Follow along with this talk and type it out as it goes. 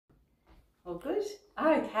All good?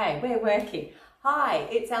 Okay, we're working. Hi,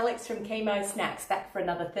 it's Alex from Chemo Snacks, back for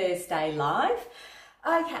another Thursday live.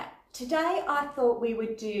 Okay, today I thought we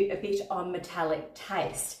would do a bit on metallic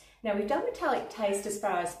taste. Now, we've done metallic taste as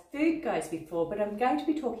far as food goes before, but I'm going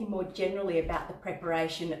to be talking more generally about the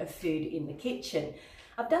preparation of food in the kitchen.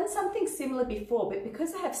 I've done something similar before, but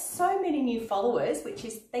because I have so many new followers, which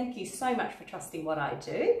is thank you so much for trusting what I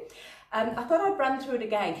do, I thought I'd run through it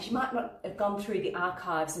again because you might not have gone through the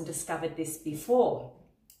archives and discovered this before.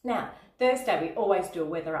 Now, Thursday we always do a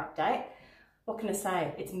weather update. What can I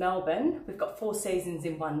say? It's Melbourne. We've got 4 seasons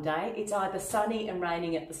in one day. It's either sunny and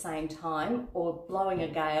raining at the same time or blowing a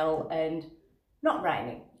gale and not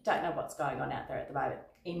raining. Don't know what's going on out there at the moment.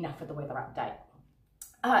 Enough of the weather update.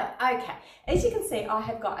 Okay, as you can see, I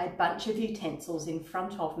have got a bunch of utensils in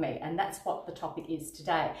front of me, and that's what the topic is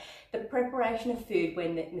today. The preparation of food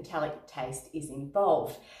when the metallic taste is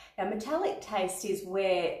involved. Now, metallic taste is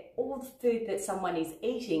where all the food that someone is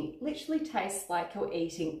eating literally tastes like you're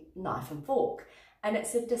eating knife and fork. And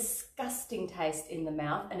it's a disgusting taste in the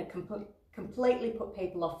mouth, and it can completely put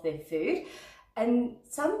people off their food. And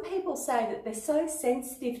some people say that they're so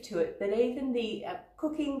sensitive to it that even the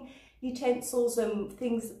cooking utensils and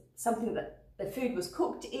things, something that the food was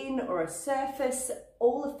cooked in or a surface,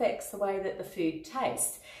 all affects the way that the food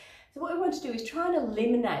tastes. So what we want to do is try and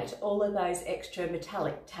eliminate all of those extra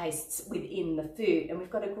metallic tastes within the food, and we've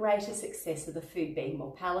got a greater success of the food being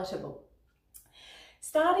more palatable.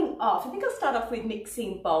 Starting off, I think I'll start off with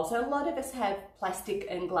mixing bowls. So a lot of us have plastic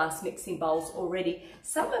and glass mixing bowls already.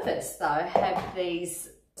 Some of us though have these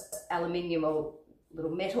aluminium or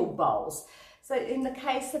little metal bowls. So in the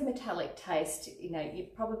case of metallic taste, you know, you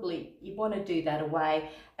want to do that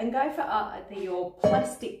away and go for either your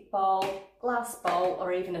plastic bowl, glass bowl,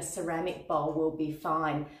 or even a ceramic bowl will be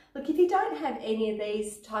fine. Look, if you don't have any of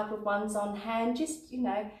these type of ones on hand, just, you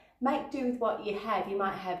know, make do with what you have. You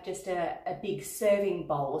might have just a big serving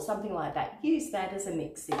bowl or something like that. Use that as a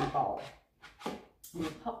mixing bowl. And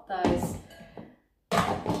you pop those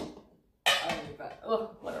over.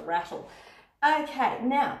 Oh, what a rattle. Okay,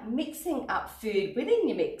 now mixing up food within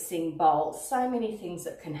your mixing bowl. So many things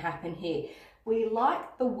that can happen here. We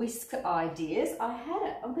like the whisk ideas. I had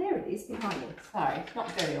it, oh there it is behind me. Sorry,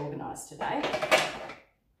 not very organised today.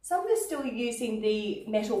 Some of us still using the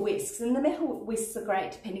metal whisks, and the metal whisks are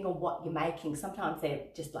great depending on what you're making. Sometimes they're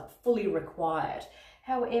just like fully required.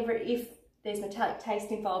 However, if there's metallic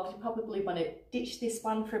taste involved, you probably want to ditch this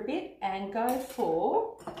one for a bit and go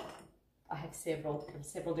for, I have several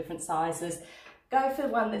different sizes. Go for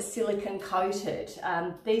one that's silicone coated.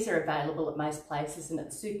 These are available at most places and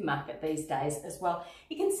at the supermarket these days as well.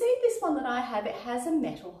 You can see this one that I have, it has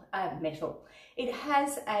a it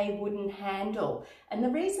has a wooden handle. And the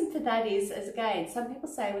reason for that is, as again, some people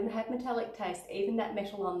say when they have metallic taste, even that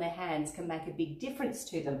metal on their hands can make a big difference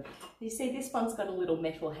to them. You see this one's got a little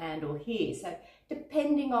metal handle here. So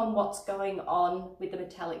depending on what's going on with the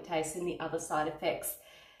metallic taste and the other side effects,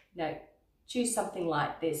 you know, choose something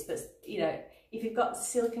like this. But, you know, if you've got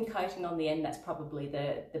silicone coating on the end, that's probably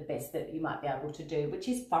the best that you might be able to do, which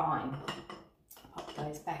is fine. Pop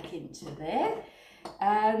those back into there.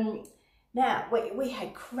 Now, we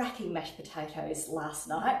had cracking mashed potatoes last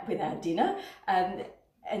night with our dinner, and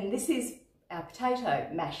this is our potato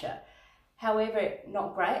masher. However,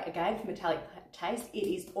 not great, again, for metallic taste. It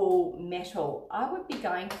is all metal. I would be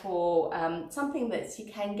going for something that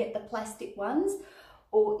you can get the plastic ones,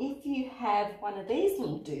 or if you have one of these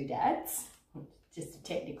little doodads, just a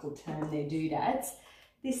technical term, they're doodads,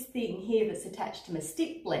 this thing here that's attached to my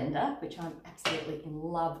stick blender, which I'm absolutely in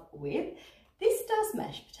love with, this does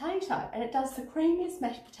mashed potato, and it does the creamiest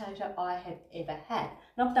mashed potato I have ever had.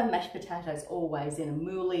 And I've done mashed potatoes always in a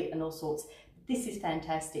moulie and all sorts. This is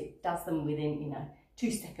fantastic, does them within, you know,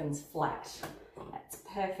 2 seconds flat. That's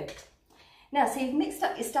perfect. Now, so you've mixed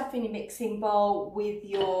up your stuff in your mixing bowl with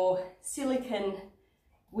your silicone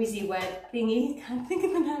WYSIWYG thingy, can't think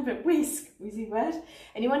of the name of it, whisk, WYSIWYG,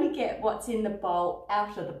 and you want to get what's in the bowl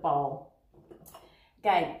out of the bowl.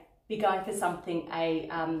 Again, be going for something,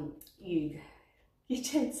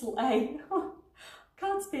 utensil A,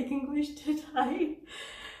 can't speak English today,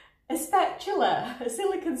 a spatula, a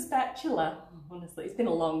silicone spatula. Honestly, it's been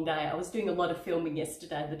a long day. I was doing a lot of filming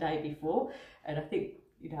yesterday, the day before, and I think,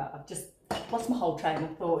 you know, I've just lost my whole train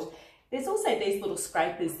of thought. There's also these little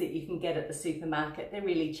scrapers that you can get at the supermarket. They're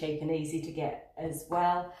really cheap and easy to get as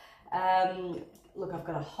well. Look, I've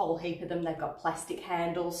got a whole heap of them. They've got plastic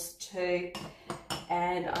handles too.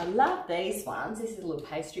 And I love these ones. This is a little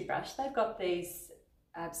pastry brush. They've got these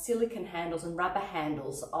silicone handles and rubber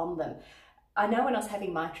handles on them. I know when I was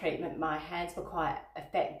having my treatment, my hands were quite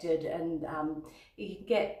affected, and you can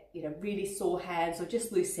get, you know, really sore hands or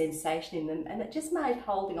just loose sensation in them, and it just made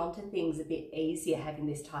holding on to things a bit easier having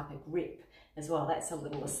this type of grip as well. That's a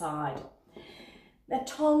little aside. Now,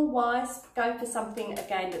 tong-wise, go for something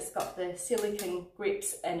again that's got the silicone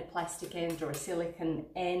grips and a plastic end or a silicone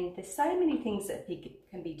end. There's so many things that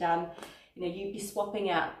can be done. You know, you'd be swapping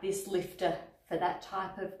out this lifter for that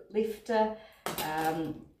type of lifter.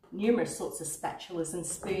 Numerous sorts of spatulas and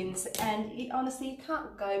spoons, and honestly you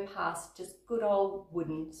can't go past just good old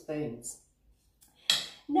wooden spoons.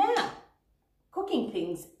 Now, cooking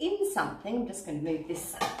things in something, I'm just going to move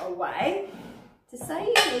this away. To say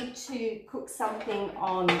you need to cook something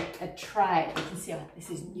on a tray, you can see this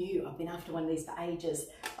is new, I've been after one of these for ages,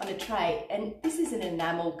 on a tray, and this is an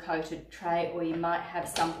enamel coated tray, or you might have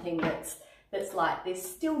something that's like this,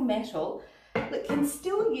 still metal. But can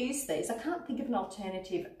still use these. I can't think of an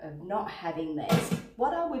alternative of not having these.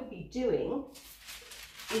 What I would be doing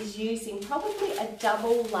is using probably a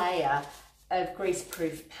double layer of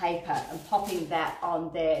greaseproof paper and popping that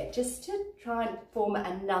on there just to try and form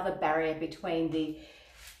another barrier between the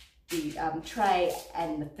tray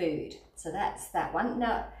and the food. So that's that one.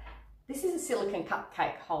 Now, this is a silicone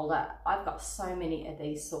cupcake holder. I've got so many of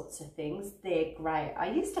these sorts of things. They're great. I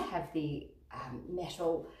used to have the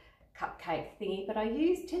metal cupcake thingy, but I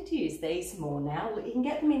tend to use these more now. You can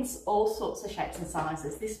get them in all sorts of shapes and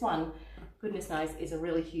sizes. This one, goodness knows, is a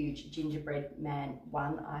really huge gingerbread man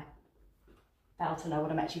one. I fail to know what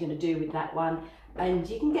I'm actually going to do with that one. And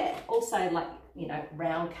you can get also, like, you know,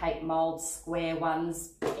 round cake molds, square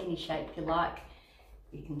ones, any shape you like.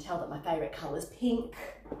 You can tell that my favourite colour is pink.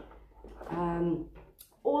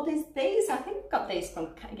 Or there's these, I think I've got these from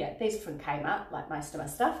Kmart, like most of my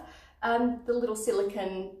stuff. The little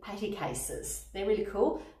silicone patty cases, they're really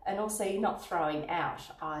cool, and also you're not throwing out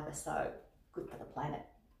either, so good for the planet.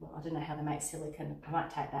 Well, I don't know how they make silicone, I might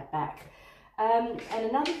take that back. And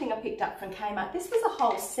another thing I picked up from Kmart, this was a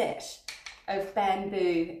whole set of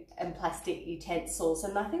bamboo and plastic utensils,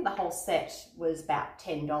 and I think the whole set was about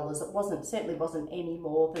 $10. It certainly wasn't any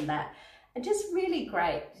more than that, and just really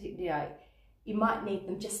great. You know, you might need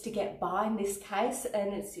them just to get by in this case,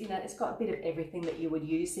 and it's, you know, it's got a bit of everything that you would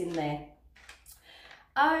use in there.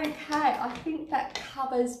 Okay, I think that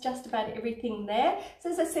covers just about everything there.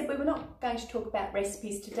 So as I said, we were not going to talk about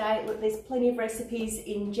recipes today. Look, there's plenty of recipes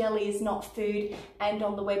in Jelly is Not Food and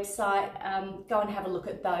on the website. Go and have a look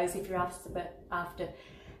at those if you're after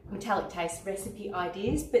metallic taste recipe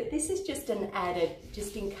ideas. But this is just an added,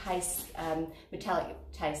 just in case metallic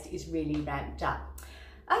taste is really ramped up.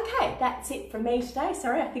 Okay, that's it from me today.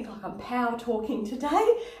 Sorry, I think like I'm power talking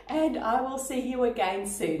today, and I will see you again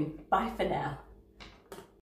soon. Bye for now.